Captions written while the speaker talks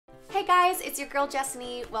guys, it's your girl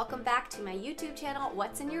Jessanie. Welcome back to my YouTube channel,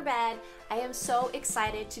 What's in Your Bed. I am so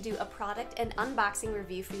excited to do a product and unboxing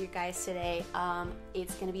review for you guys today.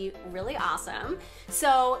 It's gonna be really awesome.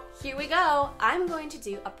 So here we go. I'm going to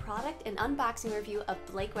do a product and unboxing review of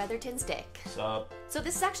Blake Weatherton's dick. What's up? So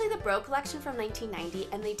this is actually the Bro collection from 1990,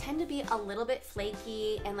 and they tend to be a little bit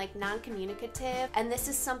flaky and like non-communicative. And this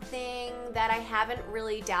is something that I haven't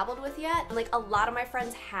really dabbled with yet. And like a lot of my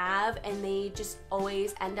friends have, and they just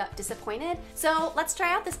always end up disappointed. So let's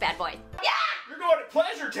try out this bad boy. Yeah! You're going to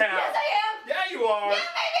Pleasure Town! Yes, I am! Yeah, you are! Yeah,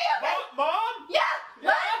 baby! Okay. Mom? Yeah!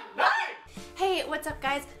 Yeah! Mom? Hey, what's up,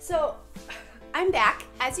 guys? So, I'm back.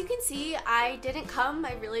 As you can see, I didn't come.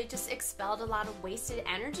 I really just expelled a lot of wasted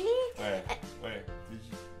energy. Wait.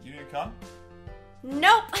 You didn't come?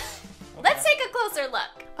 Nope. Okay. Let's take a closer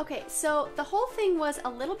look. Okay, so the whole thing was a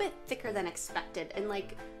little bit thicker than expected, and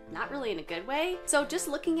like, not really in a good way. So just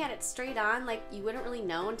looking at it straight on, like, you wouldn't really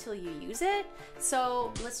know until you use it.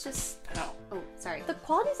 So let's just, oh, sorry. The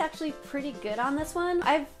quality is actually pretty good on this one.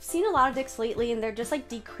 I've seen a lot of dicks lately and they're just like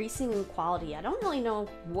decreasing in quality. I don't really know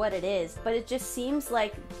what it is, but it just seems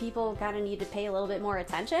like people kind of need to pay a little bit more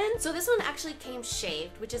attention. So this one actually came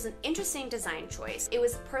shaved, which is an interesting design choice. It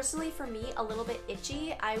was personally for me a little bit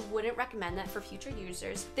itchy. I wouldn't recommend that for future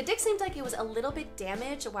users. The dick seemed like it was a little bit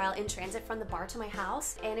damaged while in transit from the bar to my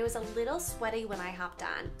house, and it was a little sweaty when I hopped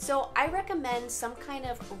on. So I recommend some kind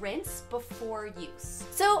of rinse before use.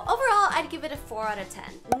 So overall, I'd give it a 4 out of 10.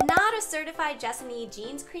 Not a certified Jessanie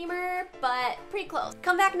jeans creamer, but pretty close.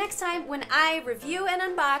 Come back next time when I review and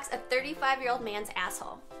unbox a 35-year-old man's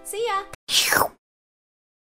asshole. See ya!